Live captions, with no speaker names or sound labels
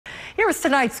Here's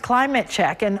tonight's Climate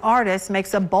Check. An artist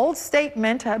makes a bold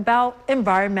statement about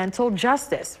environmental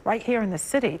justice right here in the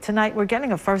city. Tonight, we're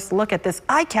getting a first look at this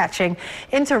eye-catching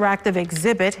interactive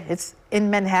exhibit. It's in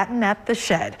Manhattan at the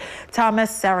Shed. Thomas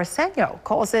Saraceno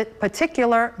calls it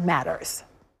Particular Matters.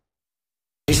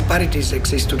 Disparities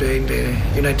exist today in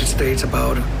the United States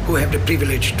about who have the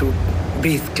privilege to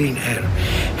breathe clean air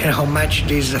and how much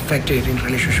this is affected in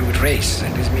relationship with race.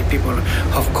 And this means people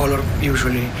of color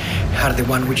usually are the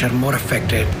ones which are more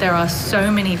affected. There are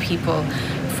so many people,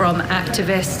 from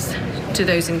activists to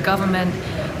those in government,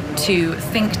 to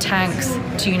think tanks,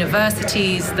 to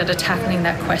universities that are tackling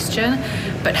that question.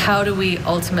 But how do we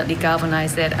ultimately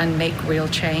galvanize it and make real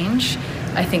change?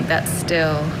 I think that's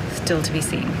still to be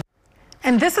seen.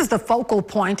 And this is the focal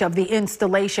point of the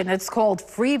installation. It's called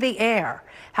Free the Air: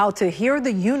 How to Hear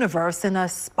the Universe in a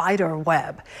Spider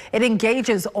Web. It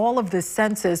engages all of the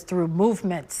senses through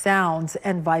movement, sounds,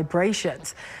 and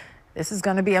vibrations. This is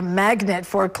going to be a magnet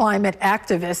for climate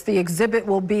activists. The exhibit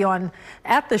will be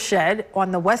at the Shed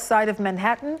on the west side of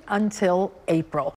Manhattan until April.